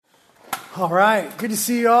All right, good to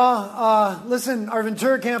see you all. Listen, our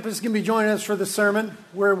Ventura campus is going to be joining us for the sermon.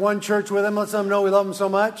 We're one church with them. Let's let them know we love them so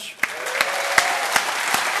much.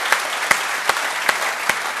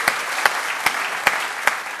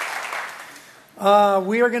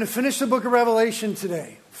 We are going to finish the book of Revelation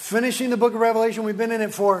today. Finishing the book of Revelation. We've been in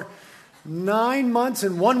it for 9 months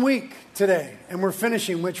and 1 week today. And we're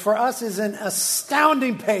finishing, which for us is an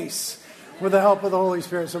astounding pace with the help of the Holy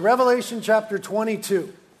Spirit. So Revelation chapter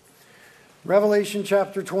 22. Revelation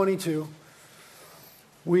chapter 22.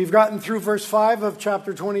 We've gotten through verse 5 of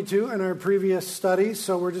chapter 22 in our previous studies,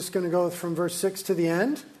 so we're just going to go from verse 6 to the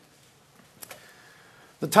end.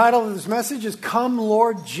 The title of this message is Come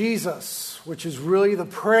Lord Jesus, which is really the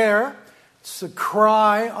prayer. It's the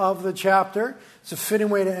cry of the chapter. It's a fitting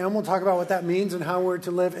way to end. We'll talk about what that means and how we're to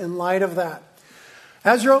live in light of that.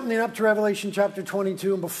 As you're opening up to Revelation chapter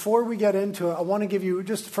 22, and before we get into it, I want to give you,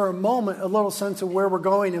 just for a moment, a little sense of where we're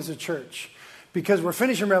going as a church. Because we're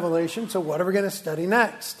finishing Revelation, so what are we going to study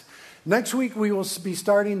next? Next week, we will be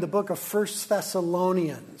starting the book of 1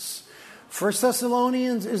 Thessalonians. 1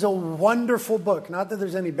 Thessalonians is a wonderful book. Not that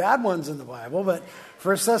there's any bad ones in the Bible, but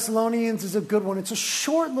 1 Thessalonians is a good one. It's a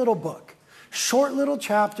short little book. Short little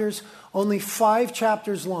chapters, only 5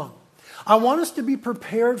 chapters long. I want us to be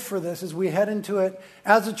prepared for this as we head into it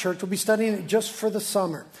as a church. We'll be studying it just for the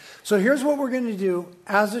summer. So here's what we're going to do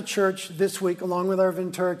as a church this week, along with our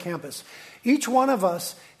Ventura campus. Each one of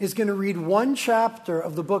us is going to read one chapter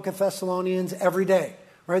of the book of Thessalonians every day.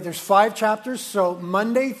 Right? There's 5 chapters, so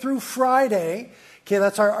Monday through Friday. Okay,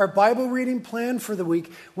 that's our Bible reading plan for the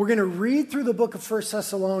week. We're going to read through the book of 1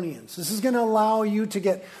 Thessalonians. This is going to allow you to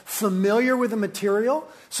get familiar with the material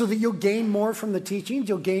so that you'll gain more from the teachings.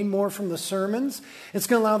 You'll gain more from the sermons. It's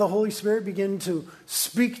going to allow the Holy Spirit begin to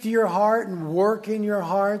speak to your heart and work in your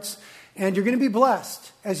hearts. And you're going to be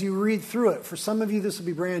blessed as you read through it. For some of you, this will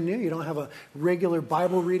be brand new. You don't have a regular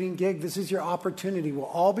Bible reading gig. This is your opportunity. We'll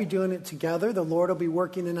all be doing it together. The Lord will be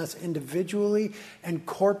working in us individually and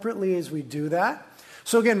corporately as we do that.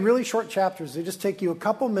 So again, really short chapters. They just take you a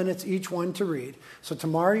couple minutes each one to read. So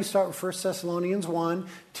tomorrow you start with 1 Thessalonians 1,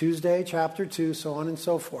 Tuesday chapter 2, so on and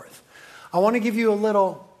so forth. I want to give you a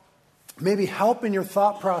little maybe help in your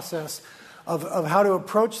thought process of how to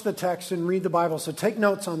approach the text and read the Bible. So take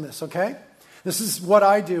notes on this, okay? This is what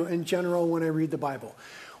I do in general when I read the Bible.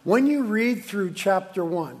 When you read through chapter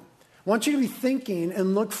 1, I want you to be thinking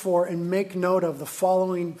and look for and make note of the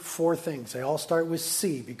following 4 things. They all start with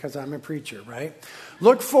C because I'm a preacher, right?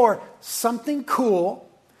 Look for something cool,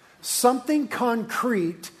 something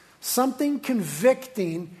concrete, something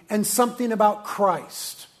convicting, and something about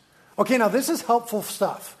Christ. Okay, now this is helpful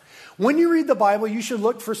stuff. When you read the Bible, you should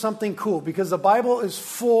look for something cool because the Bible is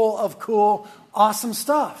full of cool, awesome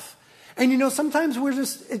stuff. And you know, sometimes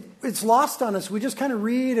it's lost on us. We just kind of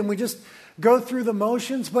read and we just go through the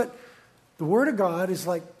motions, but the Word of God is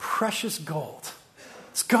like precious gold.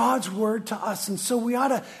 It's God's Word to us. And so we ought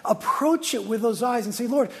to approach it with those eyes and say,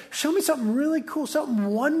 Lord, show me something really cool, something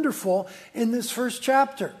wonderful in this first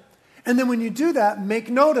chapter. And then when you do that, make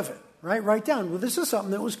note of it, right? Write down, well, this is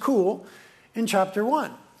something that was cool in chapter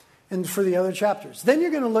 1 and for the other chapters. Then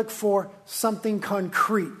you're going to look for something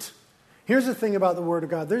concrete. Here's the thing about the Word of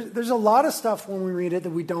God. There's a lot of stuff when we read it that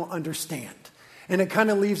we don't understand. And it kind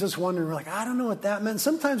of leaves us wondering, we're like, I don't know what that meant.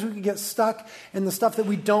 Sometimes we can get stuck in the stuff that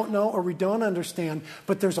we don't know or we don't understand,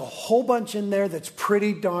 but there's a whole bunch in there that's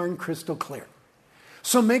pretty darn crystal clear.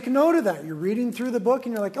 So make note of that. You're reading through the book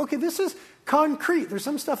and you're like, okay, this is concrete. There's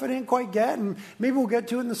some stuff I didn't quite get, and maybe we'll get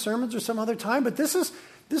to it in the sermons or some other time, but this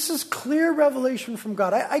is clear revelation from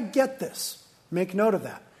God. I get this. Make note of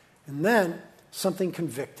that. And then something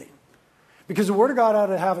convicting. Because the Word of God ought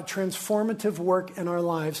to have a transformative work in our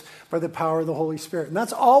lives by the power of the Holy Spirit. And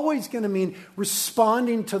that's always going to mean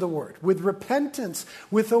responding to the Word with repentance,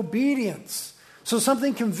 with obedience. So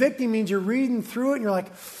something convicting means you're reading through it and you're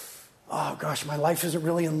like, oh gosh, my life isn't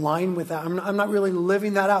really in line with that. I'm not really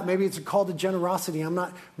living that out. Maybe it's a call to generosity. I'm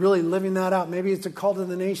not really living that out. Maybe it's a call to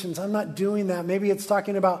the nations. I'm not doing that. Maybe it's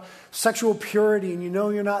talking about sexual purity and you know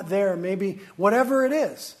you're not there. Maybe whatever it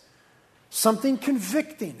is. Something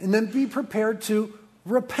convicting, and then be prepared to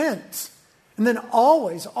repent. And then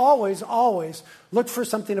always, always, always look for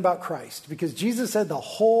something about Christ, because Jesus said the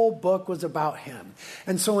whole book was about him.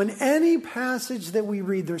 And so in any passage that we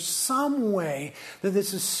read, there's some way that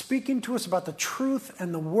this is speaking to us about the truth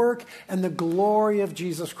and the work and the glory of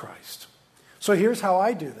Jesus Christ. So here's how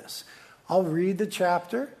I do this. I'll read the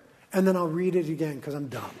chapter, and then I'll read it again because I'm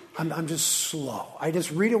dumb. I'm just slow. I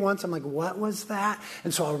just read it once. I'm like, what was that?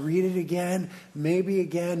 And so I'll read it again, maybe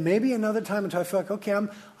another time until I feel like, okay,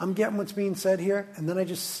 I'm getting what's being said here. And then I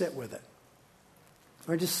just sit with it.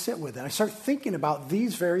 Or I just sit with it. I start thinking about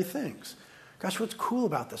these very things. Gosh, what's cool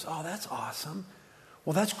about this? Oh, that's awesome.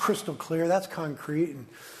 Well, that's crystal clear. That's concrete. And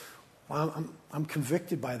wow, I'm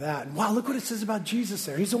convicted by that. And wow, look what it says about Jesus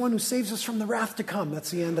there. He's the one who saves us from the wrath to come.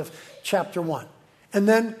 That's the end of chapter 1. And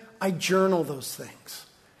then I journal those things.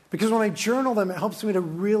 Because when I journal them, it helps me to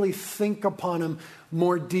really think upon them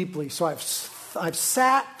more deeply. So I've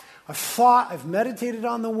sat, I've thought, I've meditated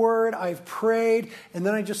on the word, I've prayed, and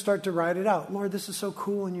then I just start to write it out. Lord, this is so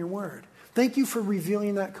cool in your word. Thank you for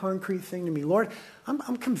revealing that concrete thing to me. Lord,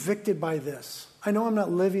 I'm convicted by this. I know I'm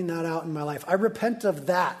not living that out in my life. I repent of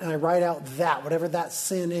that, and I write out that, whatever that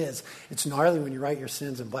sin is. It's gnarly when you write your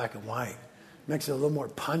sins in black and white. It makes it a little more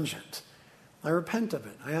pungent. I repent of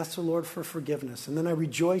it. I ask the Lord for forgiveness. And then I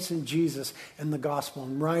rejoice in Jesus and the gospel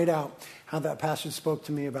and write out how that pastor spoke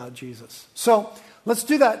to me about Jesus. So let's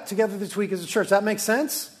do that together this week as a church. That makes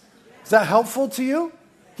sense? Is that helpful to you?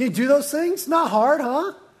 Can you do those things? Not hard,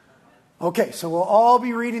 huh? Okay, so we'll all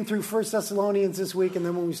be reading through 1 Thessalonians this week, and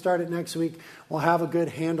then when we start it next week, we'll have a good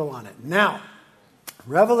handle on it. Now,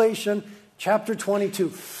 Revelation chapter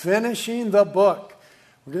 22, finishing the book.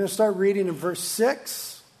 We're going to start reading in verse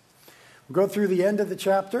 6. We'll go through the end of the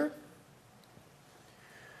chapter.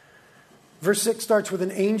 Verse 6 starts with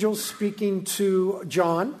an angel speaking to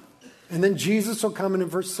John. And then Jesus will come in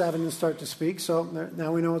verse 7 and start to speak. So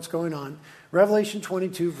now we know what's going on. Revelation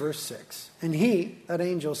 22, verse 6. And he, that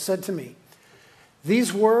angel, said to me,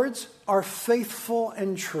 these words are faithful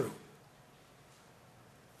and true.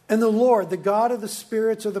 And the Lord, the God of the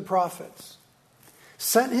spirits of the prophets,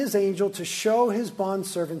 sent his angel to show his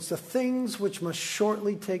bondservants the things which must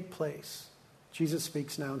shortly take place. Jesus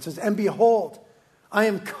speaks now and says, and behold, I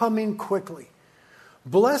am coming quickly.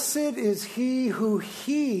 Blessed is he who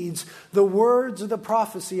heeds the words of the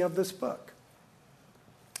prophecy of this book.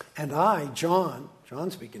 And I, John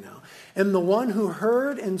speaking now, am the one who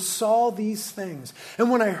heard and saw these things. And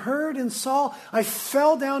when I heard and saw, I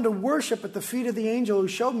fell down to worship at the feet of the angel who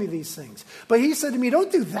showed me these things. But he said to me,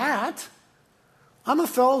 don't do that. I'm a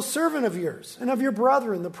fellow servant of yours and of your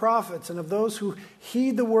brethren, the prophets, and of those who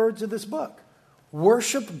heed the words of this book.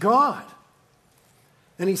 Worship God.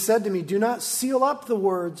 And he said to me, do not seal up the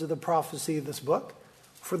words of the prophecy of this book,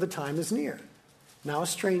 for the time is near. Now a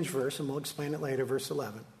strange verse, and we'll explain it later, verse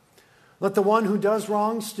 11. Let the one who does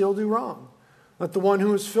wrong still do wrong. Let the one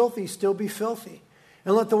who is filthy still be filthy.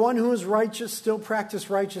 And let the one who is righteous still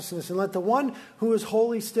practice righteousness. And let the one who is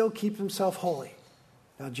holy still keep himself holy.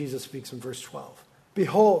 Now Jesus speaks in verse 12.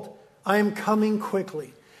 Behold, I am coming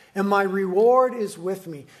quickly, and my reward is with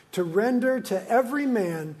me, to render to every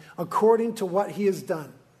man according to what he has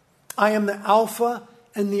done. I am the Alpha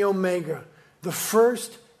and the Omega, the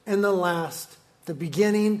first and the last, the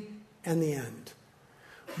beginning and the end.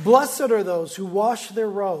 Blessed are those who wash their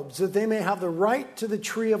robes, that they may have the right to the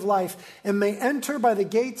tree of life, and may enter by the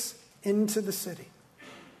gates into the city.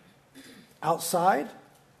 Outside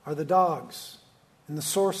are the dogs and the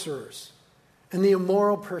sorcerers, and the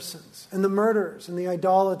immoral persons, and the murderers, and the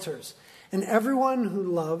idolaters, and everyone who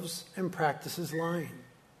loves and practices lying.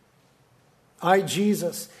 I,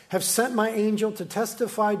 Jesus, have sent my angel to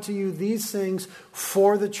testify to you these things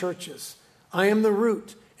for the churches. I am the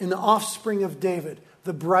root and the offspring of David,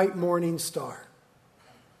 the bright morning star.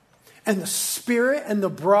 And the Spirit and the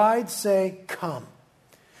bride say, come.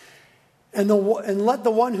 And let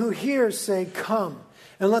the one who hears say, come.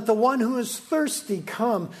 And let the one who is thirsty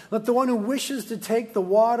come. Let the one who wishes to take the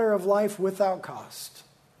water of life without cost.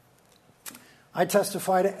 I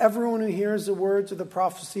testify to everyone who hears the words of the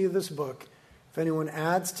prophecy of this book. If anyone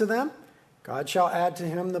adds to them, God shall add to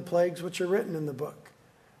him the plagues which are written in the book.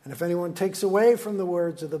 And if anyone takes away from the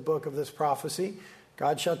words of the book of this prophecy,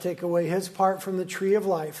 God shall take away his part from the tree of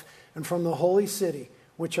life and from the holy city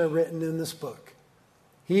which are written in this book.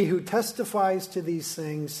 He who testifies to these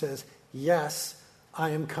things says, yes,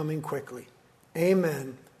 I am coming quickly.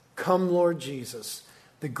 Amen. Come, Lord Jesus.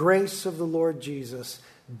 The grace of the Lord Jesus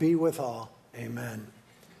be with all. Amen.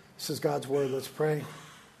 This is God's word. Let's pray.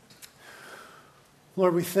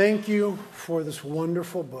 Lord, we thank you for this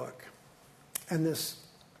wonderful book and this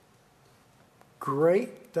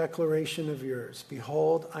great declaration of yours.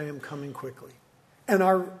 Behold, I am coming quickly. And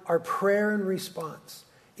our prayer and response,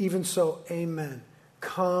 even so, amen.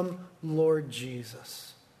 Come, Lord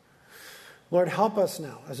Jesus. Lord, help us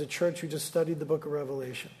now as a church who just studied the book of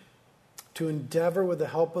Revelation to endeavor with the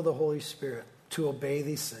help of the Holy Spirit to obey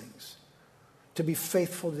these things, to be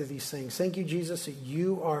faithful to these things. Thank you, Jesus, that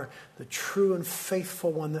you are the true and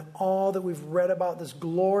faithful one, that all that we've read about, this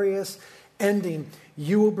glorious ending,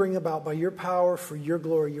 you will bring about by your power for your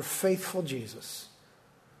glory. You're faithful, Jesus.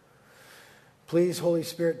 Please, Holy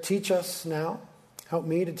Spirit, teach us now. Help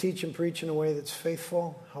me to teach and preach in a way that's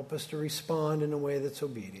faithful. Help us to respond in a way that's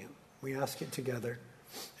obedient. We ask it together.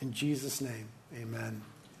 In Jesus' name, amen.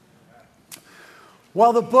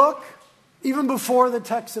 Well, the book, even before the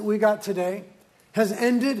text that we got today, has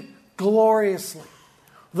ended gloriously.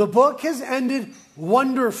 The book has ended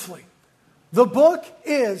wonderfully. The book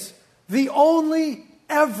is the only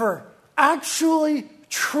ever actually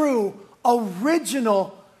true,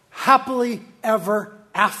 original, happily ever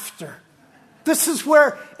after. This is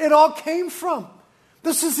where it all came from.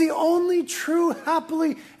 This is the only true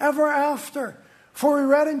happily ever after. For we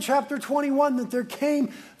read in chapter 21 that there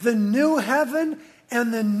came the new heaven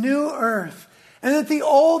and the new earth. And that the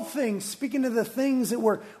old things, speaking of the things that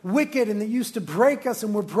were wicked and that used to break us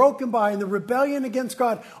and were broken by and the rebellion against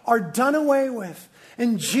God, are done away with.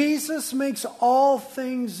 And Jesus makes all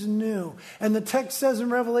things new. And the text says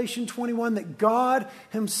in Revelation 21 that God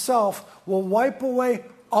himself will wipe away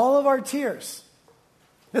all of our tears.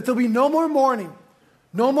 That there'll be no more mourning,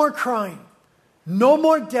 no more crying, no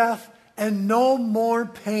more death, and no more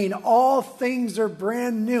pain. All things are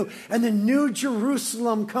brand new. And the new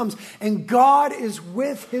Jerusalem comes. And God is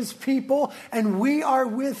with his people. And we are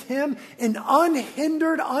with him in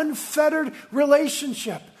unhindered, unfettered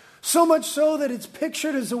relationship. So much so that it's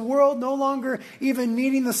pictured as a world no longer even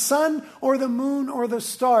needing the sun or the moon or the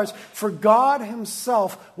stars. For God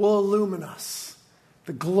himself will illumine us.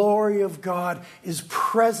 The glory of God is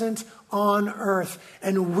present on earth.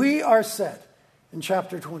 And we are said in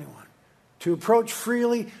chapter 21 to approach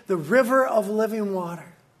freely the river of living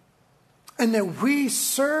water. And that we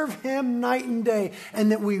serve him night and day.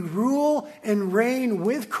 And that we rule and reign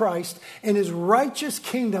with Christ in his righteous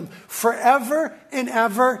kingdom forever and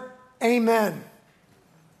ever. Amen.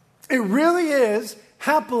 It really is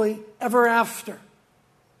happily ever after.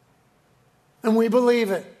 And we believe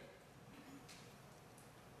it.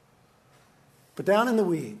 But down in the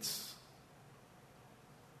weeds,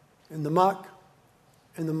 in the muck,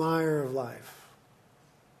 in the mire of life,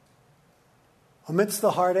 amidst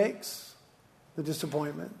the heartaches, the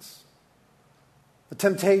disappointments, the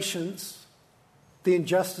temptations, the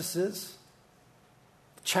injustices,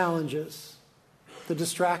 the challenges, the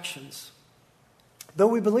distractions, though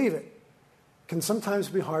we believe it, can sometimes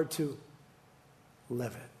be hard to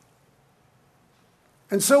live it.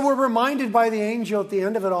 And so we're reminded by the angel at the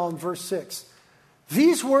end of it all in verse 6,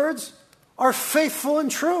 these words are faithful and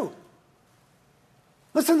true.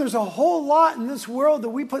 Listen, there's a whole lot in this world that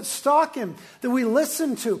we put stock in, that we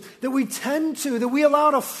listen to, that we tend to, that we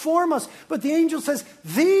allow to form us. But the angel says,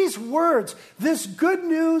 these words, this good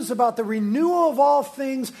news about the renewal of all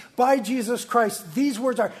things by Jesus Christ, these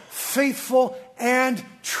words are faithful and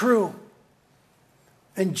true.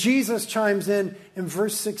 And Jesus chimes in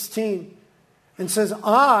verse 16 and says,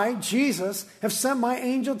 I, Jesus, have sent my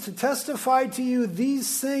angel to testify to you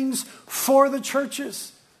these things for the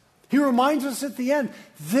churches. He reminds us at the end,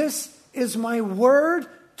 this is my word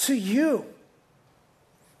to you.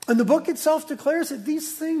 And the book itself declares that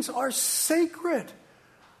these things are sacred.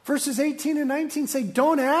 Verses 18 and 19 say,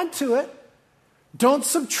 don't add to it. Don't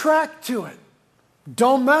subtract to it.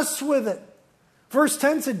 Don't mess with it. Verse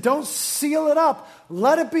 10 said, don't seal it up.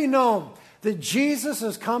 Let it be known that Jesus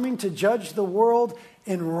is coming to judge the world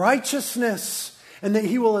in righteousness. And that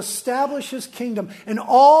he will establish his kingdom. And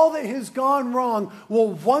all that has gone wrong will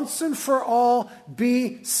once and for all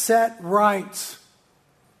be set right.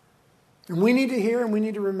 And we need to hear and we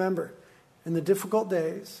need to remember in the difficult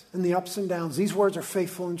days, in the ups and downs, these words are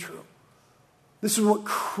faithful and true. This is what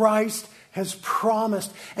Christ has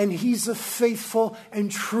promised. And he's a faithful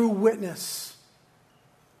and true witness.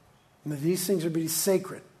 And that these things are to be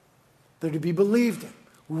sacred. They're to be believed in,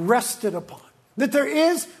 rested upon. That there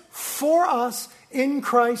is for us in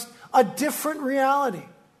Christ a different reality.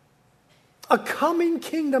 A coming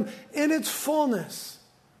kingdom in its fullness.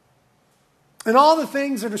 And all the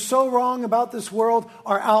things that are so wrong about this world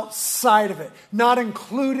are outside of it, not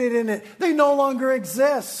included in it. They no longer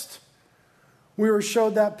exist. We were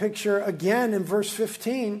showed that picture again in verse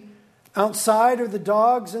 15. Outside are the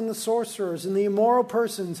dogs and the sorcerers and the immoral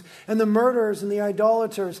persons and the murderers and the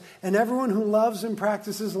idolaters and everyone who loves and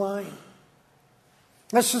practices lying.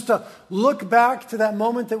 That's just a look back to that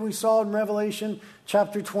moment that we saw in Revelation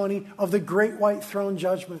chapter 20 of the great white throne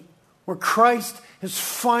judgment, where Christ has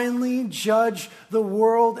finally judged the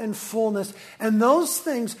world in fullness. And those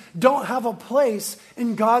things don't have a place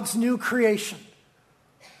in God's new creation.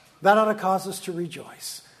 That ought to cause us to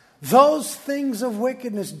rejoice. Those things of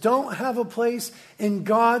wickedness don't have a place in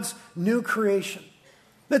God's new creation.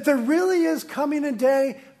 That there really is coming a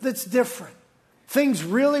day that's different. Things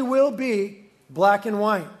really will be black and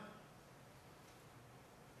white.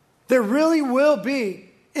 There really will be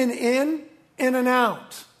an in and an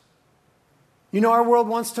out. You know, our world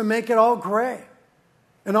wants to make it all gray.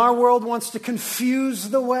 And our world wants to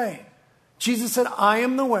confuse the way. Jesus said, I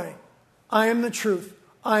am the way. I am the truth.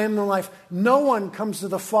 I am the life. No one comes to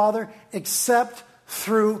the Father except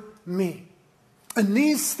through me. And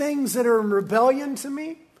these things that are in rebellion to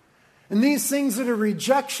me, and these things that are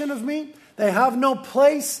rejection of me, they have no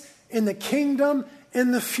place in the kingdom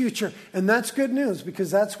in the future. And that's good news, because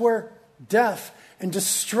that's where death and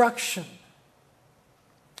destruction,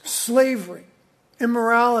 slavery,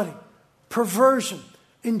 immorality, perversion,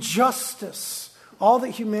 injustice, all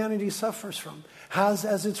that humanity suffers from, has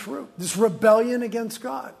as its root this rebellion against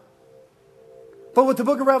God. But what the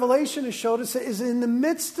book of Revelation has showed us is in the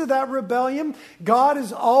midst of that rebellion, God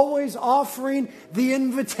is always offering the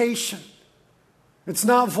invitation. It's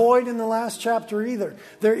not void in the last chapter either.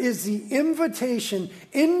 There is the invitation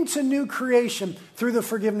into new creation through the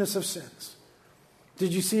forgiveness of sins.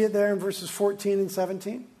 Did you see it there in verses 14 and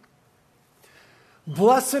 17?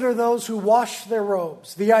 Blessed are those who wash their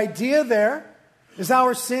robes. The idea there is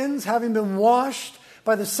our sins having been washed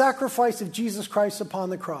by the sacrifice of Jesus Christ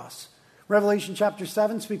upon the cross. Revelation chapter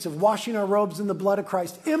 7 speaks of washing our robes in the blood of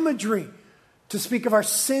Christ. Imagery to speak of our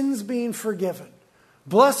sins being forgiven.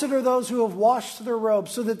 Blessed are those who have washed their robes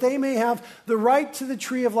so that they may have the right to the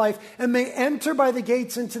tree of life and may enter by the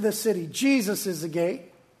gates into the city. Jesus is the gate.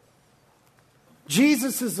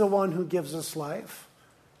 Jesus is the one who gives us life.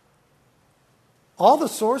 All the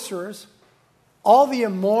sorcerers, all the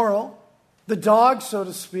immoral, the dogs, so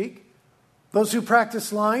to speak, those who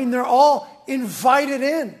practice lying, they're all invited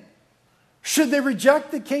in. Should they reject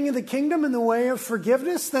the King of the kingdom in the way of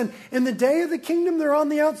forgiveness, then in the day of the kingdom, they're on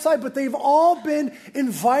the outside. But they've all been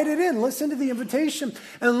invited in. Listen to the invitation.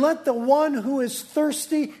 And let the one who is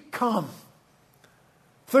thirsty come.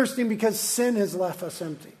 Thirsty because sin has left us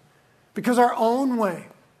empty. Because our own way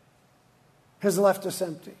has left us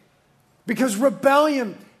empty. Because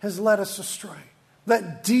rebellion has led us astray.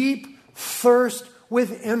 That deep thirst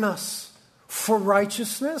within us for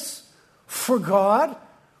righteousness, for God,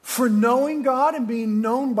 for knowing God and being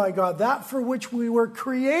known by God, that for which we were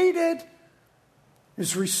created,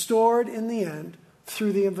 is restored in the end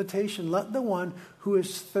through the invitation. Let the one who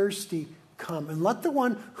is thirsty come, and let the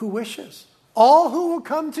one who wishes, all who will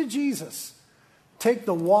come to Jesus, take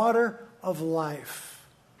the water of life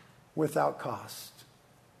without cost.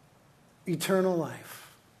 Eternal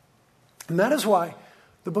life. And that is why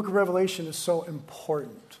the book of Revelation is so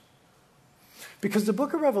important. Because the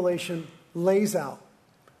book of Revelation lays out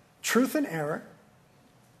truth and error,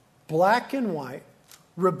 black and white,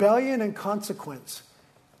 rebellion and consequence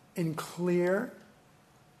in clear,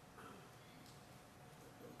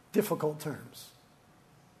 difficult terms.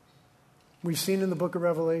 We've seen in the book of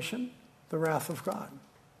Revelation the wrath of God.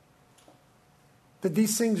 That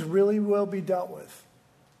these things really will be dealt with.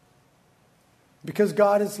 Because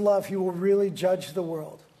God is love, He will really judge the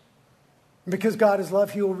world. Because God is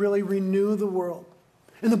love, He will really renew the world.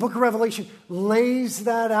 And the book of Revelation lays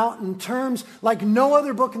that out in terms like no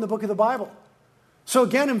other book in the book of the Bible. So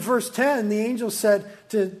again, in verse 10, the angel said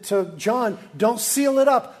to John, don't seal it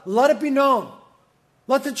up. Let it be known.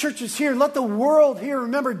 Let the churches hear. Let the world hear.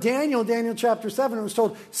 Remember Daniel chapter 7, it was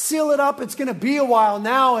told, seal it up. It's going to be a while.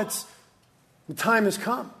 Now the time has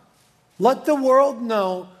come. Let the world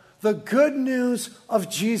know the good news of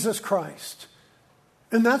Jesus Christ.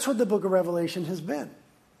 And that's what the book of Revelation has been.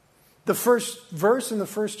 The first verse in the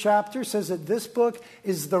first chapter says that this book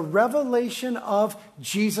is the revelation of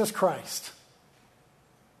Jesus Christ.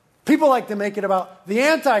 People like to make it about the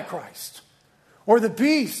Antichrist, or the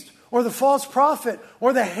beast, or the false prophet,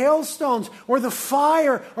 or the hailstones, or the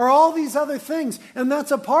fire, or all these other things. And that's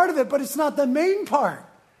a part of it, but it's not the main part.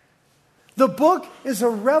 The book is a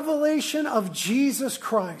revelation of Jesus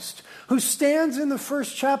Christ, who stands in the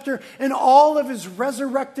first chapter in all of His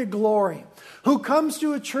resurrected glory, who comes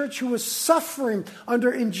to a church who was suffering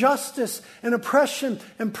under injustice and oppression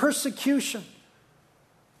and persecution,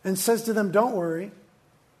 and says to them, don't worry,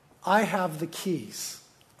 I have the keys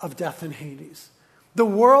of death and Hades. The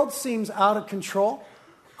world seems out of control.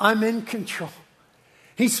 I'm in control.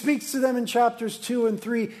 He speaks to them in chapters 2 and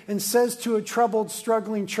 3 and says to a troubled,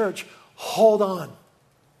 struggling church, hold on.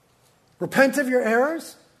 Repent of your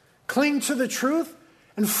errors, cling to the truth,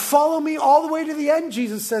 and follow me all the way to the end,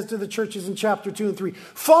 Jesus says to the churches in chapter 2 and 3.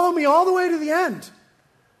 Follow me all the way to the end.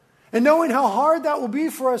 And knowing how hard that will be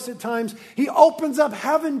for us at times, He opens up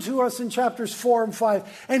heaven to us in chapters 4 and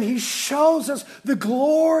 5. And He shows us the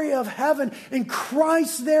glory of heaven and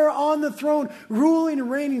Christ there on the throne, ruling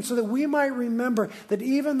and reigning, so that we might remember that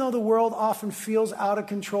even though the world often feels out of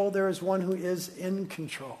control, there is one who is in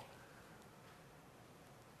control.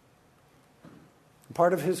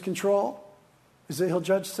 Part of his control is that he'll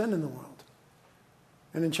judge sin in the world.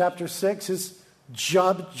 And in chapter 6, his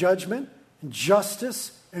judgment, and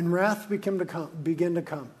justice, and wrath begin to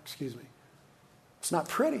come. It's not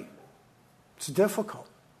pretty. It's difficult.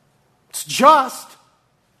 It's just.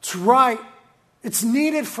 It's right. It's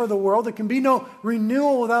needed for the world. There can be no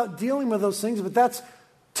renewal without dealing with those things, but that's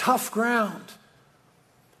tough ground.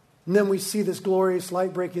 And then we see this glorious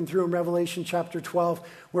light breaking through in Revelation chapter 12,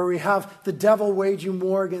 where we have the devil waging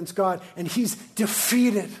war against God, and he's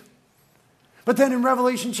defeated. But then in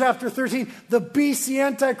Revelation chapter 13, the beast, the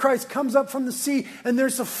Antichrist, comes up from the sea, and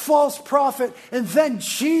there's a false prophet. And then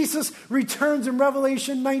Jesus returns in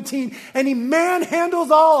Revelation 19, and he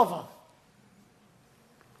manhandles all of them.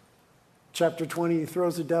 Chapter 20, he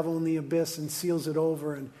throws the devil in the abyss and seals it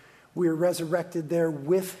over, and we are resurrected there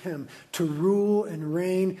with him to rule and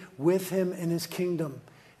reign with him in his kingdom.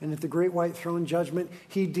 And at the great white throne judgment,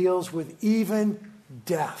 he deals with even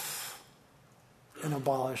death and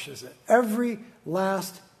abolishes it. Every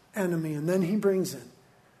last enemy. And then he brings in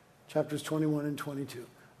chapters 21 and 22,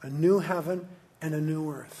 a new heaven and a new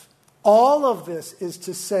earth. All of this is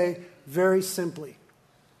to say very simply,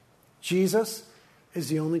 Jesus is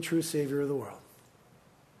the only true Savior of the world.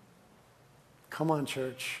 Come on,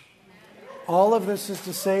 church. All of this is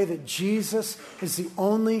to say that Jesus is the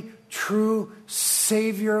only true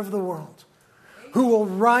Savior of the world, who will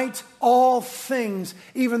right all things,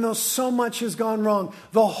 even though so much has gone wrong.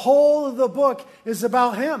 The whole of the book is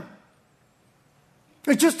about him.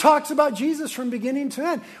 It just talks about Jesus from beginning to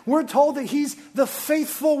end. We're told that he's the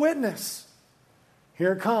faithful witness.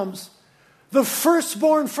 Here it comes. The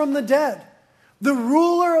firstborn from the dead, the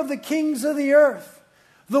ruler of the kings of the earth,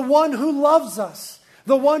 the one who loves us,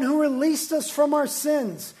 the one who released us from our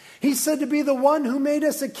sins. He's said to be the one who made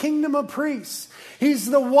us a kingdom of priests. He's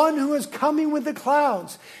the one who is coming with the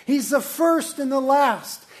clouds. He's the first and the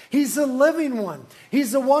last. He's the living one.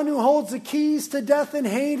 He's the one who holds the keys to death and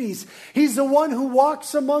Hades. He's the one who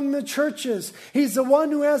walks among the churches. He's the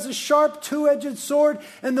one who has a sharp two-edged sword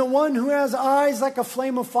and the one who has eyes like a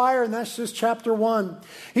flame of fire. And that's just chapter 1.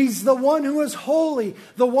 He's the one who is holy,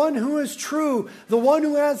 the one who is true, the one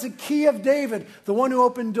who has the key of David, the one who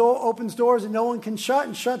opens doors that no one can shut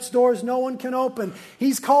and shuts doors no one can open.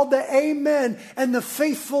 He's called the Amen and the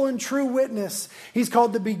faithful and true witness. He's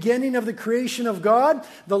called the beginning of the creation of God,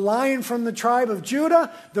 the Lion from the tribe of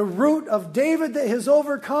Judah, the root of David that has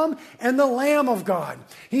overcome, and the Lamb of God.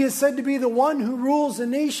 He is said to be the one who rules the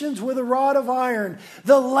nations with a rod of iron,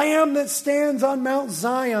 the Lamb that stands on Mount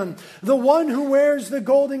Zion, the one who wears the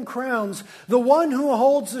golden crowns, the one who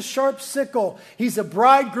holds the sharp sickle. He's the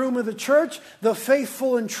bridegroom of the church, the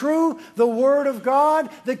faithful and true, the Word of God,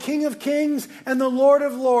 the King of kings, and the Lord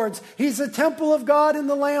of lords. He's the temple of God and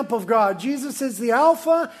the lamp of God. Jesus is the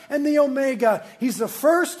Alpha and the Omega. He's the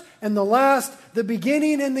first and the last, the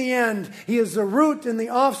beginning and the end. He is the root and the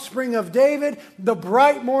offspring of David, the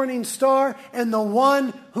bright morning star, and the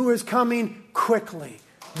one who is coming quickly.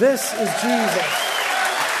 This is Jesus.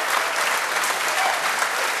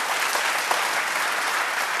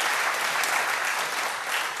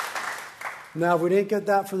 Now, if we didn't get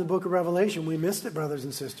that from the book of Revelation, we missed it, brothers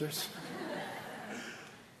and sisters.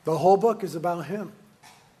 The whole book is about him.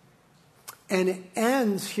 And it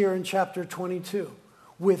ends here in chapter 22.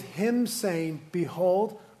 With him saying,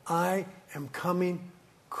 behold, I am coming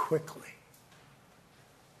quickly.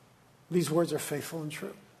 These words are faithful and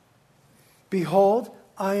true. Behold,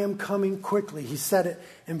 I am coming quickly. He said it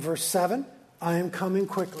in verse 7, I am coming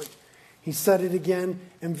quickly. He said it again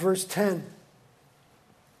in verse 10.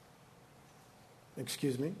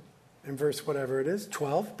 In verse whatever it is,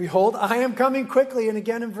 12. Behold, I am coming quickly. And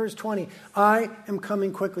again in verse 20, I am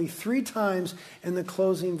coming quickly. 3 times in the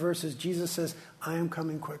closing verses, Jesus says, I am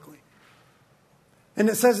coming quickly. And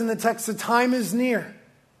it says in the text, the time is near.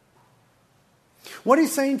 What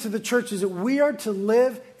he's saying to the church is that we are to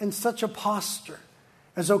live in such a posture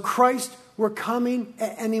as though Christ were coming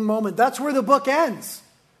at any moment. That's where the book ends.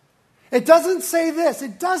 It doesn't say this.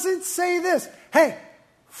 It doesn't say this. Hey,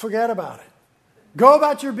 forget about it. Go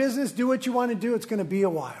about your business, do what you want to do. It's going to be a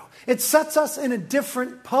while. It sets us in a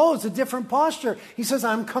different pose, a different posture. He says,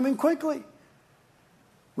 I'm coming quickly.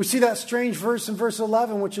 We see that strange verse in verse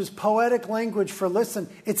 11, which is poetic language for listen,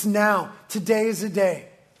 it's now. Today is the day.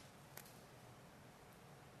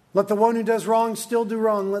 Let the one who does wrong still do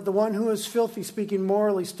wrong. Let the one who is filthy, speaking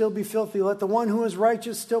morally, still be filthy. Let the one who is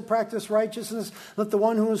righteous still practice righteousness. Let the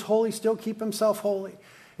one who is holy still keep himself holy.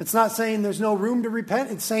 It's not saying there's no room to repent.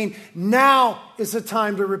 It's saying now is the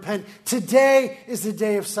time to repent. Today is the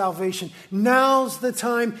day of salvation. Now's the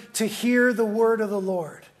time to hear the word of the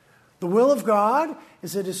Lord. The will of God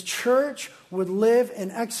is that his church would live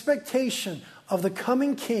in expectation of the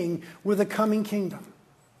coming king with a coming kingdom.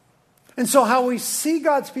 And so how we see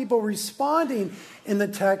God's people responding in the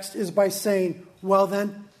text is by saying, well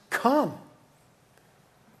then, come.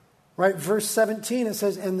 Right? Verse 17, it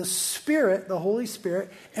says, and the Spirit, the Holy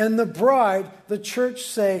Spirit, and the bride, the church,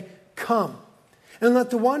 say, come. And let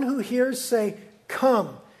the one who hears say,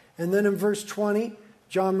 come. And then in verse 20,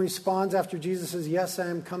 John responds after Jesus says, yes, I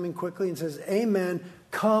am coming quickly, and says, amen,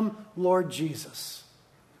 come, Lord Jesus.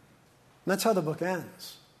 And that's how the book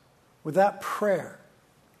ends. With that prayer,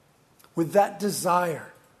 with that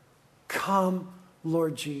desire, come,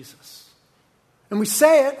 Lord Jesus. And we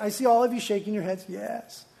say it. I see all of you shaking your heads.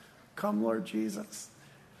 Yes, come, Lord Jesus.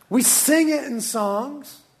 We sing it in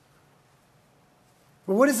songs.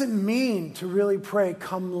 But what does it mean to really pray,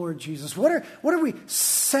 come, Lord Jesus? What are we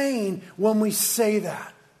saying when we say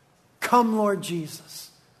that? Come, Lord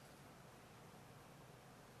Jesus.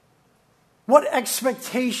 What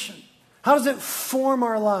expectation? How does it form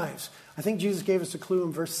our lives? I think Jesus gave us a clue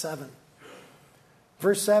in verse 7.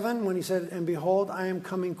 Verse 7, when he said, and behold, I am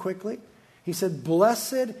coming quickly. He said,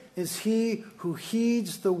 blessed is he who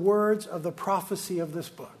heeds the words of the prophecy of this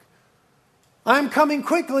book. I'm coming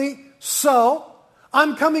quickly, so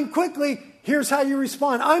I'm coming quickly. Here's how you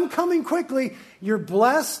respond. I'm coming quickly. You're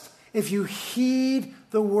blessed if you heed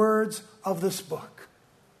the words of this book.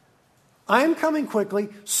 I am coming quickly,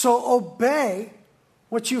 so obey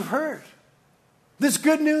what you've heard. This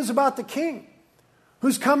good news about the King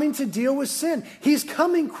who's coming to deal with sin. He's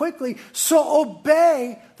coming quickly, so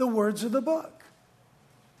obey the words of the book.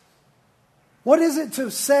 What is it to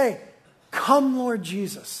say, come, Lord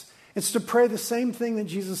Jesus? It's to pray the same thing that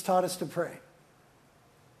Jesus taught us to pray.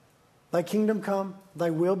 Thy kingdom come, thy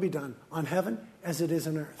will be done on heaven as it is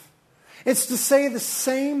on earth. It's to say the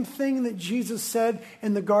same thing that Jesus said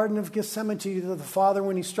in the Garden of Gethsemane to the Father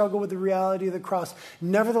when he struggled with the reality of the cross.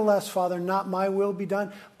 Nevertheless, Father, not my will be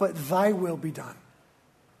done, but thy will be done.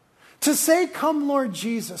 To say, come, Lord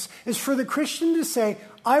Jesus, is for the Christian to say,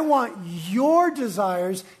 I want your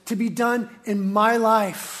desires to be done in my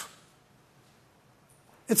life.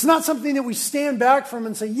 It's not something that we stand back from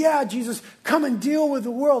and say, yeah, Jesus, come and deal with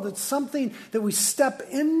the world. It's something that we step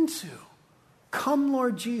into. Come,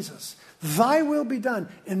 Lord Jesus, thy will be done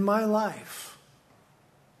in my life.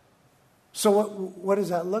 So what does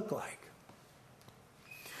that look like?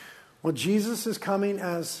 Well, Jesus is coming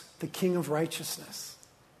as the King of righteousness.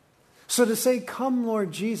 So to say, come,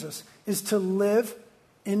 Lord Jesus, is to live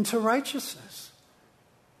into righteousness.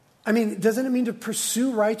 I mean, doesn't it mean to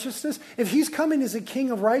pursue righteousness? If he's coming as a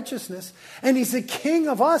king of righteousness, and he's a king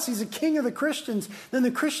of us, he's a king of the Christians, then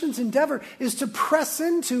the Christian's endeavor is to press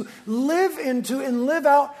into, and live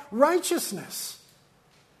out righteousness.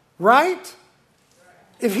 Right?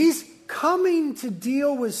 If he's coming to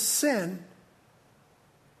deal with sin,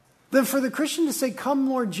 then for the Christian to say, come,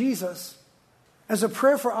 Lord Jesus, as a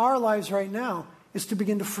prayer for our lives right now, is to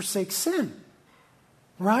begin to forsake sin.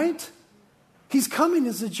 Right? He's coming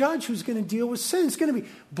as a judge who's going to deal with sin. It's going to be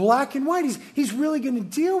black and white. He's really going to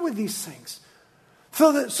deal with these things.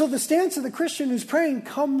 So the stance of the Christian who's praying,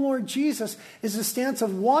 come Lord Jesus, is a stance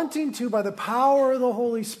of wanting to, by the power of the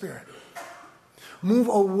Holy Spirit, move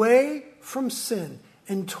away from sin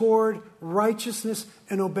and toward righteousness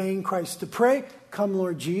and obeying Christ. To pray, come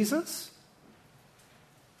Lord Jesus,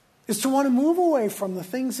 is to want to move away from the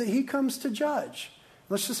things that he comes to judge.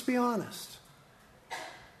 Let's just be honest.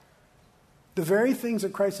 The very things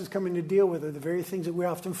that Christ is coming to deal with are the very things that we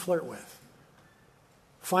often flirt with,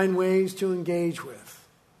 find ways to engage with,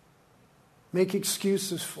 make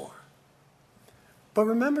excuses for. But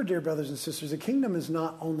remember, dear brothers and sisters, the kingdom is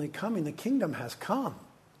not only coming, the kingdom has come.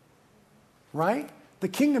 Right? The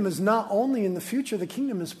kingdom is not only in the future, the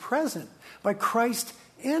kingdom is present by Christ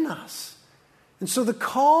in us. And so the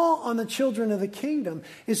call on the children of the kingdom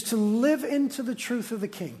is to live into the truth of the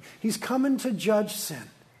King. He's coming to judge sin.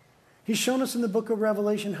 He's shown us in the book of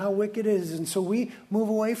Revelation how wicked it is, and so we move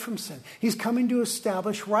away from sin. He's coming to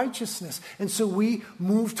establish righteousness, and so we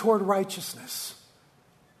move toward righteousness.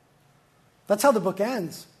 That's how the book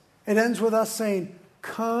ends. It ends with us saying,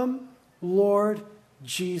 come, Lord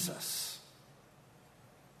Jesus.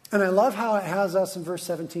 And I love how it has us in verse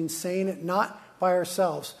 17 saying it not by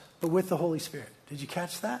ourselves, but with the Holy Spirit. Did you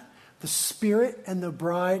catch that? The Spirit and the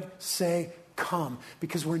bride say, come,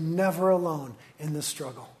 because we're never alone in this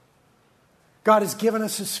struggle. God has given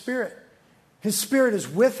us His Spirit. His Spirit is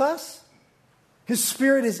with us. His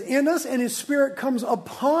Spirit is in us, and His Spirit comes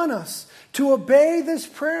upon us to obey this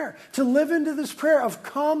prayer, to live into this prayer of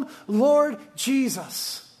come, Lord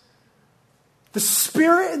Jesus. The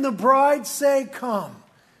Spirit and the bride say, come.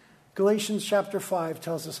 Galatians chapter 5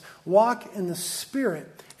 tells us, walk in the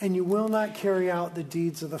Spirit and you will not carry out the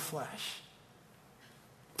deeds of the flesh.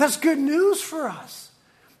 That's good news for us.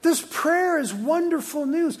 This prayer is wonderful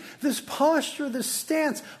news. This posture, this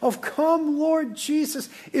stance of come Lord Jesus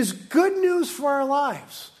is good news for our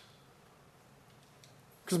lives.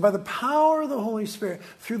 Because by the power of the Holy Spirit,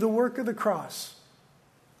 through the work of the cross,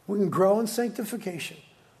 we can grow in sanctification.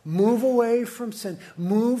 Move away from sin.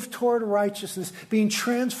 Move toward righteousness. Being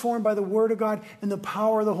transformed by the Word of God and the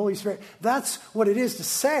power of the Holy Spirit. That's what it is to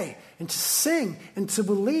say and to sing and to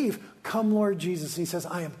believe, come Lord Jesus. And he says,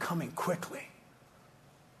 I am coming quickly.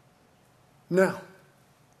 Now,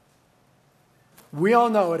 we all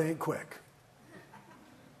know it ain't quick.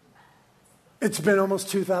 It's been almost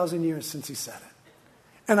 2,000 years since he said it.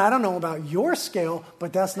 And I don't know about your scale,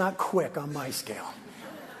 but that's not quick on my scale.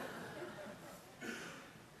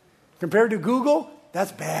 Compared to Google,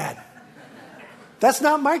 that's bad. That's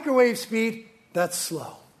not microwave speed, that's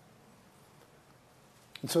slow.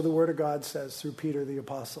 And so the Word of God says through Peter the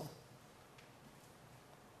Apostle,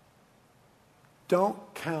 don't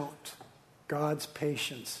count God's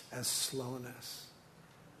patience as slowness,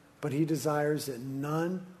 but he desires that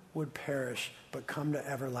none would perish but come to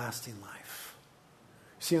everlasting life.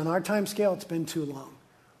 See, on our time scale, it's been too long.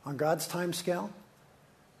 On God's time scale,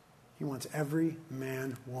 he wants every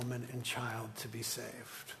man, woman, and child to be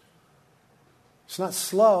saved. It's not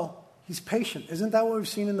slow. He's patient. Isn't that what we've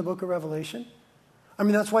seen in the book of Revelation? I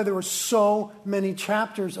mean, that's why there were so many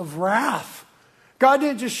chapters of wrath. God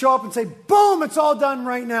didn't just show up and say, boom, it's all done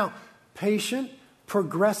right now. Patient,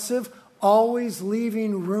 progressive, always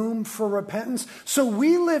leaving room for repentance. So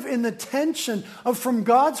we live in the tension of, from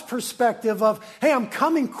God's perspective of, hey, I'm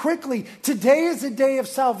coming quickly. Today is the day of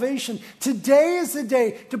salvation. Today is the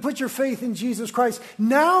day to put your faith in Jesus Christ.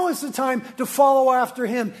 Now is the time to follow after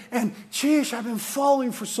him. And, geez, I've been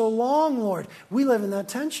following for so long, Lord. We live in that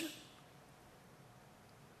tension.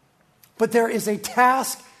 But there is a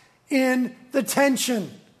task in the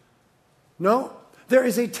tension. No, there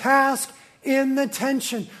is a task in the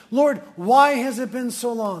tension. Lord, why has it been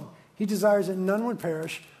so long? He desires that none would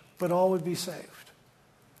perish, but all would be saved.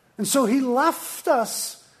 And so he left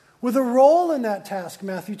us with a role in that task,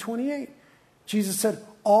 Matthew 28. Jesus said,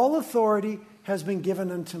 all authority has been given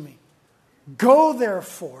unto me. Go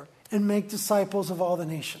therefore and make disciples of all the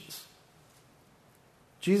nations.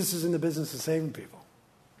 Jesus is in the business of saving people.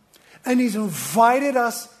 And he's invited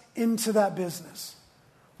us into that business.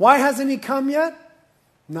 Why hasn't he come yet?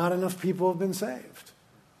 Not enough people have been saved.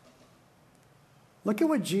 Look at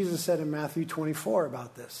what Jesus said in Matthew 24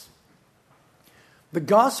 about this. The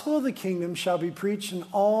gospel of the kingdom shall be preached in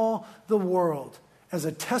all the world as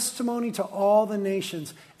a testimony to all the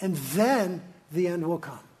nations, and then the end will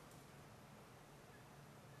come.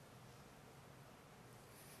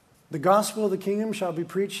 The gospel of the kingdom shall be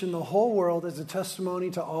preached in the whole world as a testimony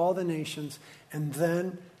to all the nations, and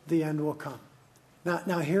then the end will come.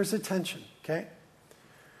 Now here's the tension, okay?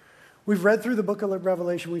 We've read through the book of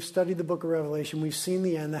Revelation. We've studied the book of Revelation. We've seen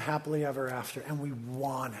the end, the happily ever after, and we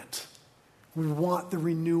want it. We want the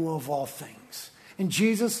renewal of all things. And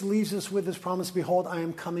Jesus leaves us with this promise, behold, I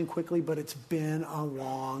am coming quickly, but it's been a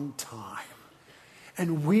long time.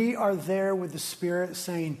 And we are there with the Spirit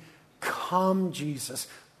saying, come, Jesus,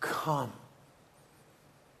 come.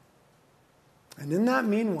 And in that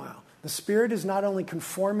meanwhile, the Spirit is not only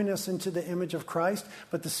conforming us into the image of Christ,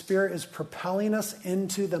 but the Spirit is propelling us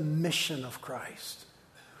into the mission of Christ.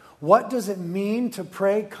 What does it mean to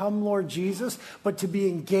pray, come Lord Jesus, but to be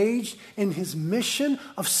engaged in his mission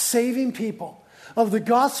of saving people, of the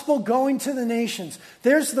gospel going to the nations?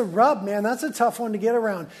 There's the rub, man. That's a tough one to get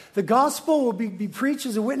around. The gospel will be preached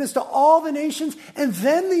as a witness to all the nations, and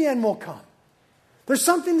then the end will come. There's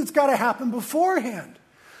something that's got to happen beforehand.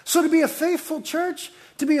 So to be a faithful church,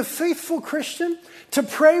 to be a faithful Christian, to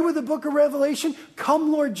pray with the book of Revelation,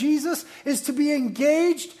 come Lord Jesus, is to be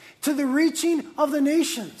engaged to the reaching of the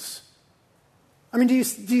nations. I mean, do you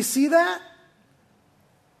see that?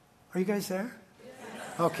 Are you guys there?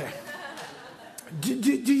 Okay. Do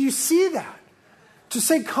you see that? To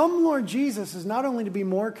say, come Lord Jesus, is not only to be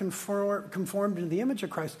more conformed to the image of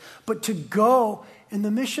Christ, but to go in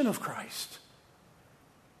the mission of Christ.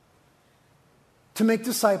 To make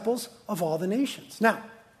disciples of all the nations. Now,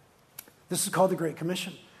 this is called the Great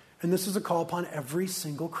Commission. And this is a call upon every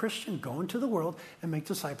single Christian. Go into the world and make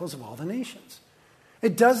disciples of all the nations.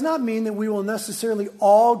 It does not mean that we will necessarily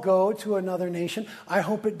all go to another nation. I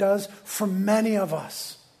hope it does for many of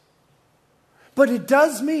us. But it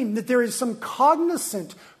does mean that there is some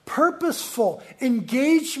cognizant, purposeful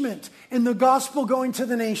engagement in the gospel going to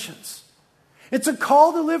the nations. It's a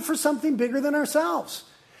call to live for something bigger than ourselves.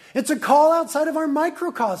 It's a call outside of our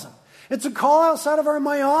microcosm. It's a call outside of our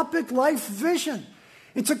myopic life vision.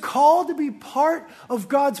 It's a call to be part of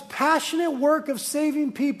God's passionate work of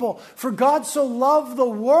saving people. For God so loved the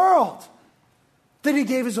world that he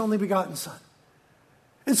gave his only begotten Son.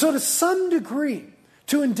 And so to some degree,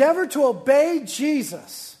 to endeavor to obey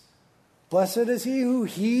Jesus, blessed is he who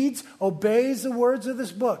heeds, obeys the words of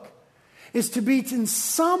this book, is to be in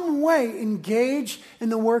some way engaged in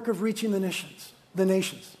the work of reaching the nations.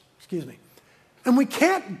 And we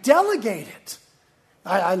can't delegate it.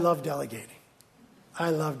 I love delegating.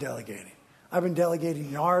 I've been delegating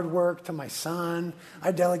yard work to my son.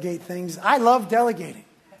 I delegate things. I love delegating.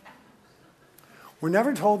 We're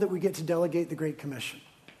never told that we get to delegate the Great Commission.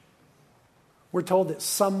 We're told that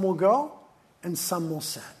some will go and some will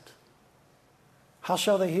send. How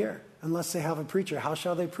shall they hear unless they have a preacher? How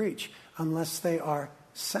shall they preach unless they are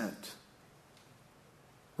sent?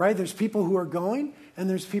 Right? There's people who are going and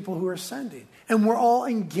there's people who are sending. And we're all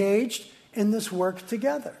engaged in this work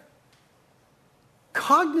together.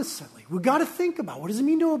 Cognizantly, we've got to think about what does it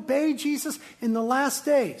mean to obey Jesus in the last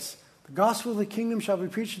days. The gospel of the kingdom shall be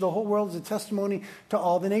preached to the whole world as a testimony to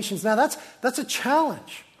all the nations. Now that's a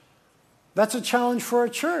challenge. That's a challenge for a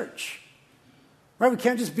church. Right? We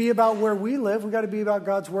can't just be about where we live. We've got to be about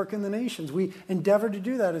God's work in the nations. We endeavor to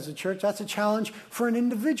do that as a church. That's a challenge for an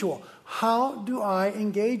individual. How do I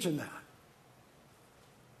engage in that?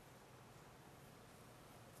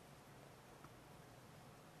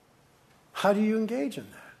 How do you engage in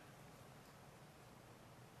that?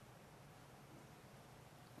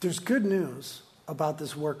 There's good news about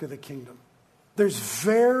this work of the kingdom. There's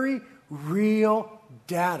very real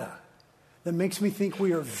data that makes me think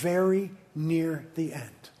we are very near the end.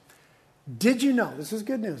 Did you know, this is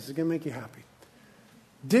good news, it's going to make you happy.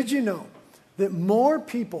 Did you know that more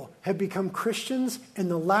people have become Christians in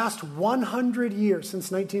the last 100 years, since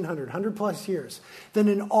 1900, 100 plus years, than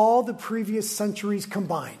in all the previous centuries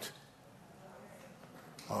combined?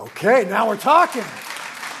 Okay, now we're talking.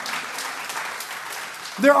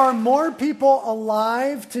 There are more people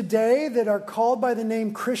alive today that are called by the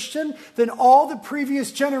name Christian than all the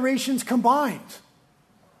previous generations combined.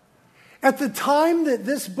 At the time that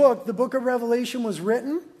this book, the book of Revelation, was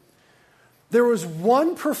written, there was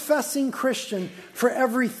one professing Christian for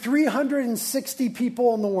every 360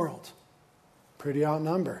 people in the world. Pretty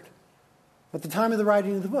outnumbered. At the time of the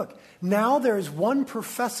writing of the book. Now there is one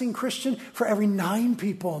professing Christian for every 9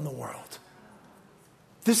 people in the world.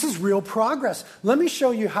 This is real progress. Let me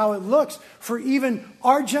show you how it looks for even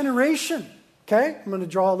our generation. Okay? I'm going to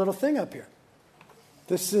draw a little thing up here.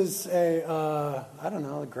 This is a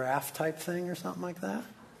graph type thing or something like that.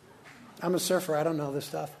 I'm a surfer. I don't know this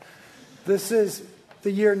stuff. This is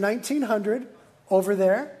the year 1900 over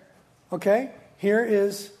there. Okay? Here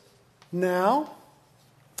is now.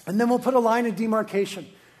 And then we'll put a line of demarcation.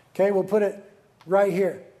 Okay? We'll put it right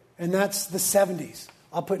here. And that's the 70s.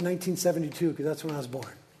 I'll put 1972 because that's when I was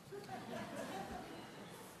born.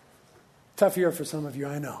 Tough year for some of you,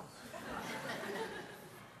 I know.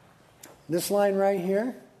 This line right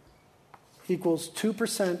here equals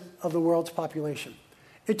 2% of the world's population.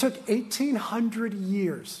 It took 1,800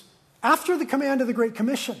 years after the command of the Great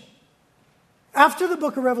Commission, after the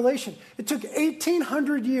book of Revelation. It took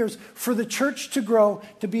 1,800 years for the church to grow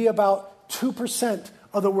to be about 2%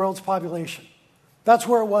 of the world's population. That's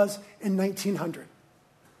where it was in 1900.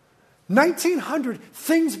 1900,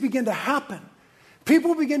 things began to happen.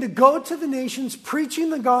 People began to go to the nations preaching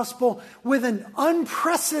the gospel with an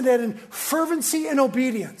unprecedented fervency and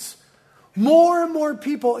obedience. More and more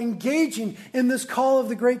people engaging in this call of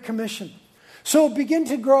the Great Commission. So it began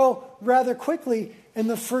to grow rather quickly in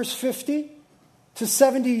the first 50 to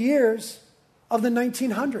 70 years of the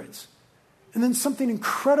 1900s. And then something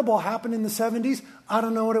incredible happened in the 70s. I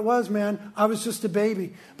don't know what it was, man. I was just a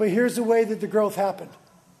baby. But here's the way that the growth happened.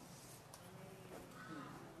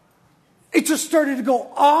 It just started to go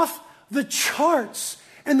off the charts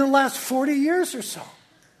in the last 40 years or so.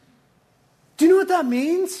 Do you know what that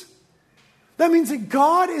means? That means that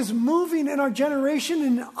God is moving in our generation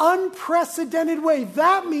in an unprecedented way.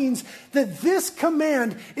 That means that this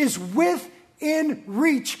command is within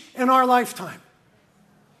reach in our lifetime.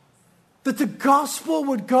 That the gospel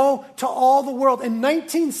would go to all the world. In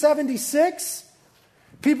 1976,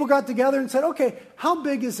 people got together and said, okay, how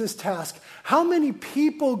big is this task? How many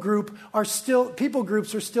people groups are still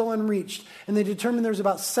unreached? And they determined there's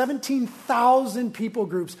about 17,000 people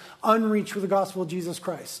groups unreached with the gospel of Jesus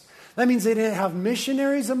Christ. That means they didn't have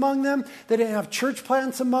missionaries among them. They didn't have church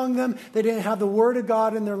plants among them. They didn't have the word of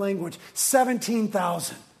God in their language.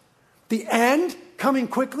 17,000. The end, coming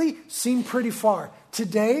quickly, seemed pretty far.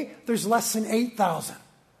 Today, there's less than 8,000.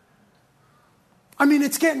 I mean,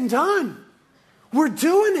 it's getting done. We're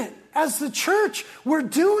doing it. As the church, we're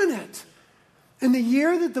doing it. In the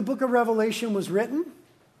year that the book of Revelation was written,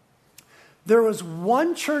 there was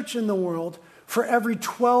one church in the world for every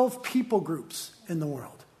 12 people groups in the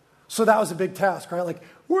world. So that was a big task, right? Like,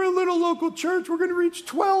 we're a little local church. We're going to reach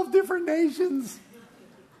 12 different nations.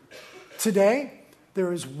 Today,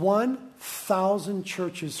 there is 1,000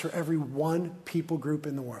 churches for every one people group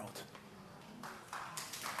in the world.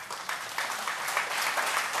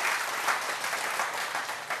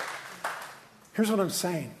 Here's what I'm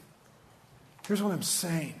saying.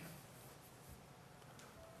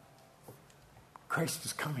 Christ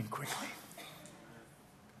is coming quickly.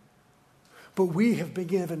 But we have been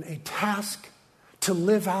given a task to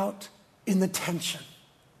live out in the tension.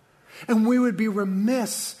 And we would be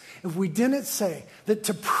remiss if we didn't say that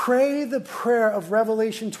to pray the prayer of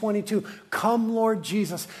Revelation 22, come Lord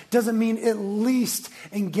Jesus, doesn't mean at least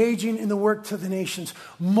engaging in the work to the nations.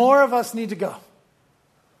 More of us need to go.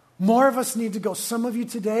 More of us need to go. Some of you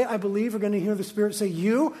today, I believe, are going to hear the Spirit say,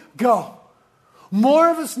 you go. More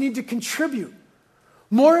of us need to contribute.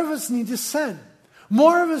 More of us need to send.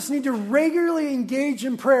 More of us need to regularly engage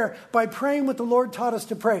in prayer by praying what the Lord taught us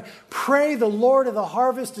to pray. Pray the Lord of the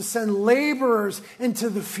harvest to send laborers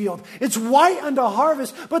into the field. It's white unto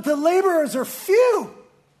harvest, but the laborers are few.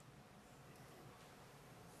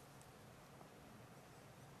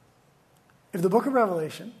 If the book of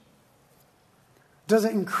Revelation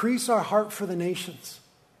doesn't increase our heart for the nations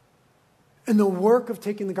and the work of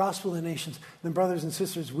taking the gospel to the nations, then brothers and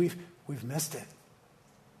sisters, we've missed it.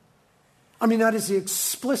 I mean, that is the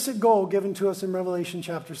explicit goal given to us in Revelation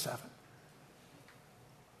chapter 7.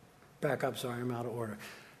 Back up, sorry, I'm out of order.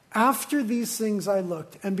 After these things I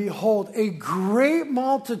looked, and behold, a great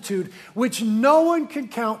multitude, which no one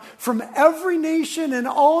could count, from every nation and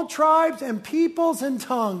all tribes and peoples and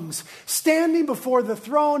tongues, standing before the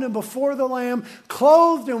throne and before the Lamb,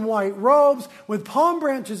 clothed in white robes, with palm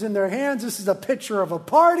branches in their hands. This is a picture of a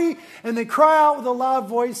party. And they cry out with a loud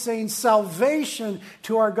voice, saying, salvation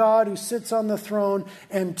to our God who sits on the throne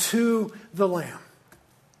and to the Lamb.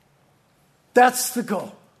 That's the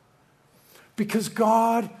goal. Because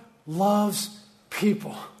God loves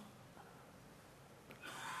people.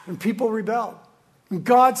 And people rebelled. And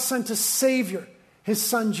God sent a Savior, His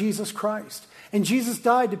Son, Jesus Christ. And Jesus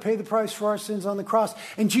died to pay the price for our sins on the cross.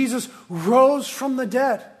 And Jesus rose from the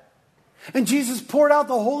dead. And Jesus poured out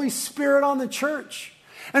the Holy Spirit on the church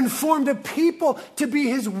and formed a people to be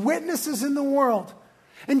His witnesses in the world.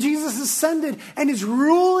 And Jesus ascended and is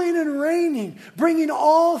ruling and reigning, bringing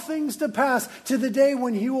all things to pass to the day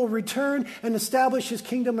when He will return and establish His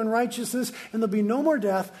kingdom and righteousness. And there'll be no more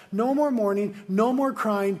death, no more mourning, no more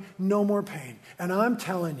crying, no more pain. And I'm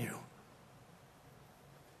telling you,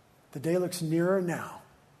 the day looks nearer now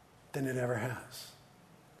than it ever has.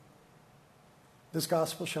 This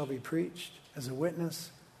gospel shall be preached as a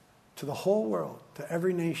witness to the whole world, to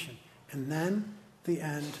every nation, and then the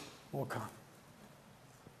end will come.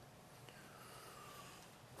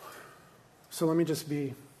 So let me just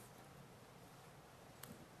be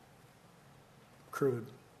crude.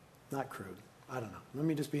 Not crude. I don't know. Let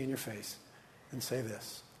me just be in your face and say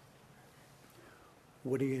this.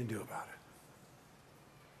 What are you going to do about it?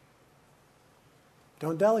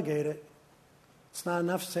 Don't delegate it. It's not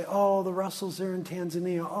enough to say, oh, the Russells are in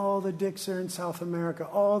Tanzania. Oh, the Dicks are in South America.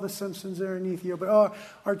 Oh, the Simpsons are in Ethiopia. Oh,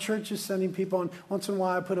 our church is sending people, and once in a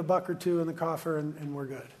while I put a buck or two in the coffer and we're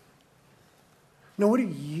good. No, what are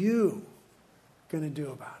you going to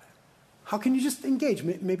do about it? How can you just engage?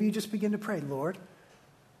 Maybe you just begin to pray, Lord,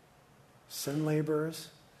 send laborers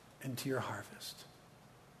into your harvest.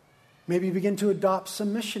 Maybe you begin to adopt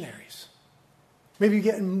some missionaries. Maybe you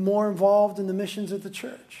get more involved in the missions of the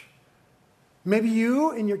church. Maybe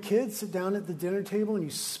you and your kids sit down at the dinner table and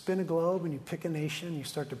you spin a globe and you pick a nation and you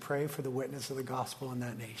start to pray for the witness of the gospel in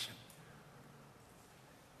that nation.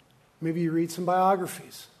 Maybe you read some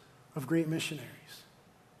biographies of great missionaries.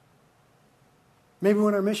 Maybe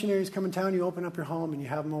when our missionaries come in town, you open up your home and you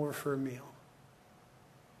have them over for a meal.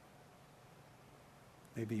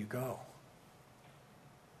 Maybe you go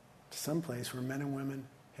to some place where men and women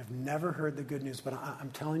have never heard the good news. But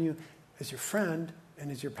I'm telling you, as your friend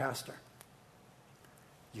and as your pastor,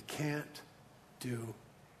 you can't do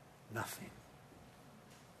nothing.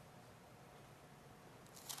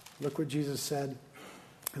 Look what Jesus said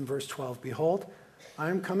in verse 12. Behold,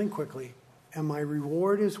 I am coming quickly, and my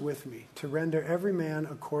reward is with me to render every man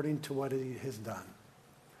according to what he has done.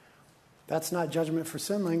 That's not judgment for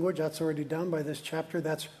sin language. That's already done by this chapter.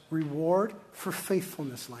 That's reward for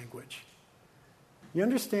faithfulness language. You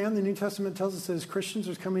understand? The New Testament tells us that as Christians,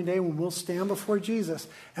 there's coming a day when we'll stand before Jesus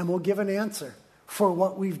and we'll give an answer for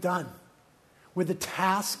what we've done, with the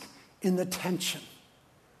task in the tension,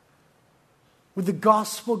 with the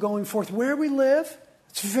gospel going forth. Where we live,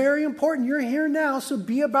 it's very important. You're here now, so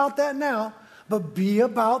be about that now, but be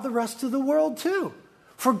about the rest of the world too.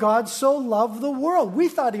 For God so loved the world. We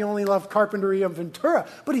thought he only loved Carpinteria and Ventura,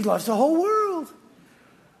 but he loves the whole world.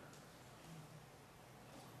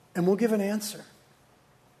 And we'll give an answer.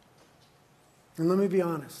 And let me be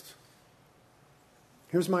honest.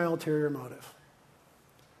 Here's my ulterior motive.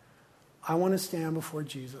 I want to stand before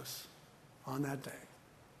Jesus on that day.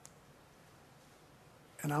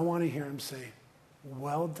 And I want to hear him say,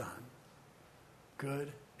 well done,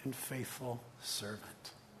 good and faithful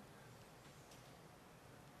servant.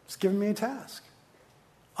 He's given me a task.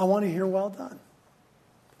 I want to hear well done.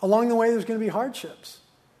 Along the way, there's going to be hardships.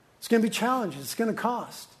 It's going to be challenges. It's going to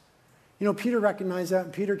cost. You know, Peter recognized that,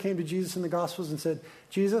 and Peter came to Jesus in the Gospels and said,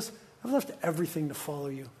 Jesus, I've left everything to follow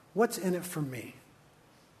you. What's in it for me?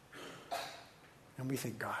 And we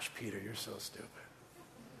think, gosh, Peter, you're so stupid.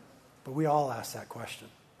 But we all ask that question.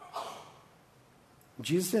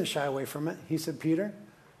 Jesus didn't shy away from it. He said, Peter,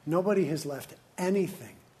 nobody has left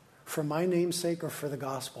anything for my name's sake or for the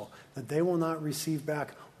gospel that they will not receive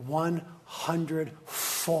back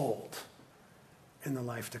 100-fold in the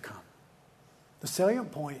life to come. The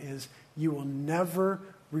salient point is you will never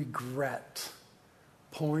regret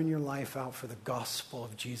pouring your life out for the gospel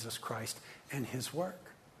of Jesus Christ and his work.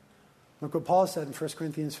 Look what Paul said in 1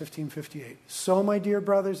 Corinthians 15:58. So, my dear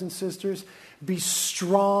brothers and sisters, be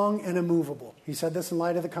strong and immovable. He said this in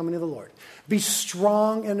light of the coming of the Lord. Be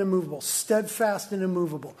strong and immovable, steadfast and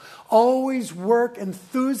immovable. Always work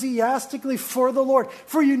enthusiastically for the Lord,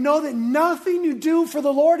 for you know that nothing you do for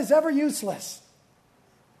the Lord is ever useless.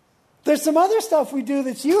 There's some other stuff we do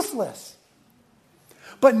that's useless.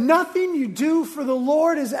 But nothing you do for the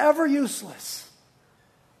Lord is ever useless.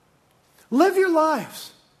 Live your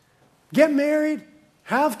lives. Get married,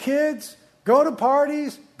 have kids, go to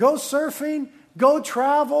parties, go surfing, go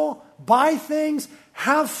travel, buy things,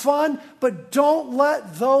 have fun, but don't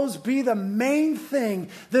let those be the main thing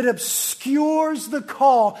that obscures the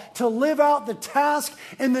call to live out the task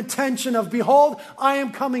and the tension of, behold, I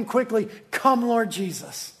am coming quickly. Come, Lord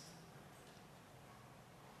Jesus.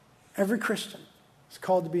 Every Christian is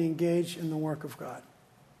called to be engaged in the work of God.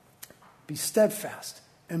 Be steadfast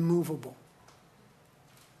and movable.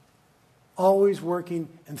 Always working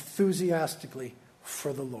enthusiastically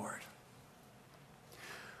for the Lord.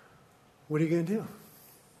 What are you going to do?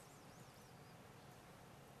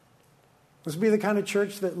 Let's be the kind of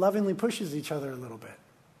church that lovingly pushes each other a little bit.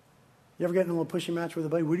 You ever get in a little pushing match with a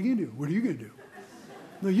buddy? What are you going to do? What are you going to do?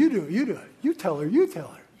 No, you do it. You do it. You tell her. You tell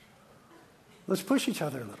her. Let's push each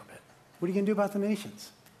other a little bit. What are you going to do about the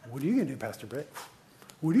nations? What are you going to do, Pastor Britt?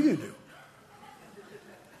 What are you going to do?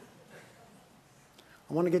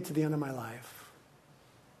 I want to get to the end of my life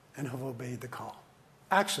and have obeyed the call.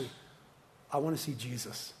 Actually, I want to see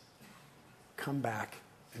Jesus come back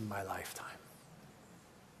in my lifetime.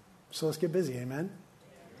 So let's get busy, amen?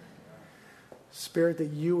 Spirit,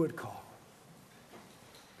 that you would call.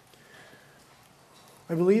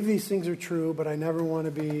 I believe these things are true, but I never want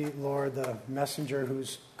to be, Lord, the messenger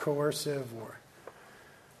who's coercive or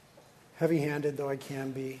heavy-handed, though I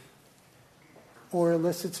can be, or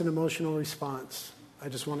elicits an emotional response. I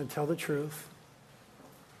just want to tell the truth.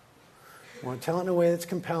 I want to tell it in a way that's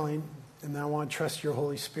compelling, and then I want to trust your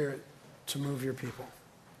Holy Spirit to move your people.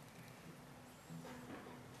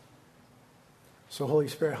 So, Holy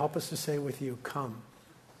Spirit, help us to say with you, come,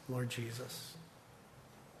 Lord Jesus.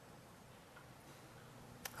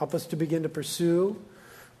 Help us to begin to pursue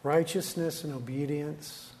righteousness and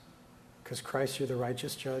obedience, because Christ, you're the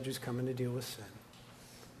righteous judge who's coming to deal with sin.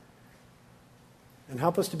 And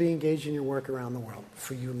help us to be engaged in your work around the world,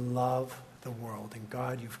 for you love the world. And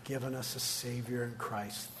God, you've given us a Savior in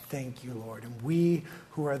Christ. Thank you, Lord. And we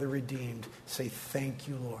who are the redeemed say thank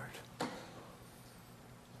you, Lord.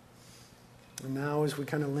 And now as we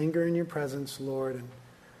kind of linger in your presence, Lord, and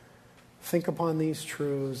think upon these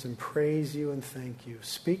truths and praise you and thank you,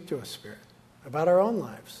 speak to us, Spirit, about our own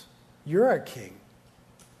lives. You're our King.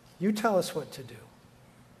 You tell us what to do.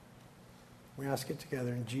 We ask it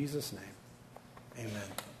together in Jesus' name.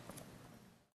 Amen.